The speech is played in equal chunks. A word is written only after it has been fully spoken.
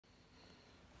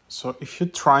So if you're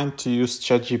trying to use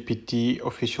ChatGPT,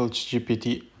 official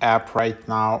ChatGPT app right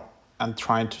now and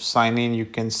trying to sign in, you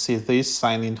can see this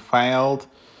sign in failed.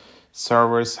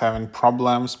 Servers having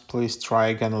problems. Please try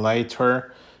again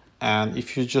later. And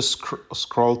if you just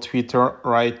scroll Twitter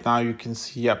right now, you can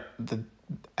see, yep, the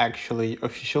actually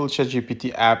official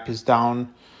ChatGPT app is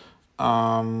down.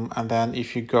 And then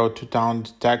if you go to down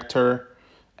detector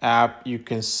app, you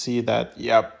can see that,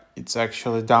 yep, it's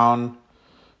actually down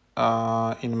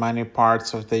in many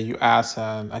parts of the US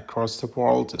and across the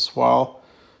world as well.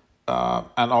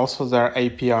 And also their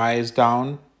API is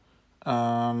down.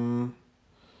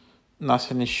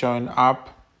 Nothing is showing up.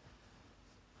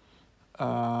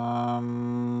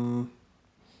 I'm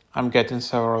getting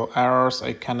several errors.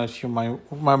 I cannot view my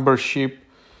membership.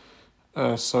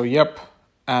 So yep,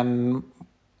 and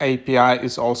API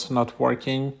is also not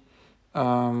working.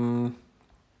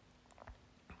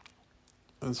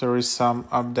 There is some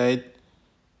update.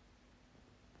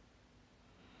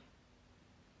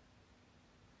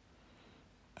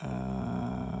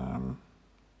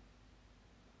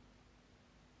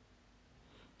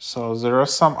 So there are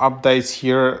some updates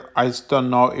here. I just don't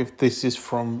know if this is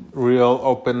from real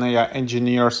OpenAI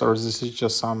engineers or this is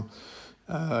just some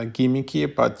gimmicky,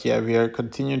 but yeah, we are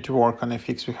continuing to work on a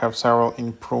fix. We have several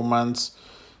improvements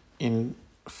in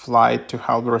flight to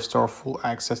help restore full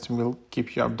access, and we'll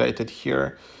keep you updated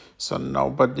here. So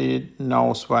nobody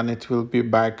knows when it will be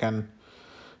back, and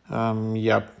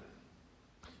yeah,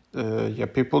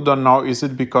 people don't know, is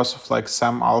it because of like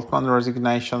Sam Altman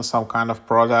resignation, some kind of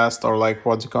protest, or like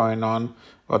what's going on,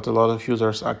 but a lot of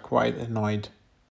users are quite annoyed.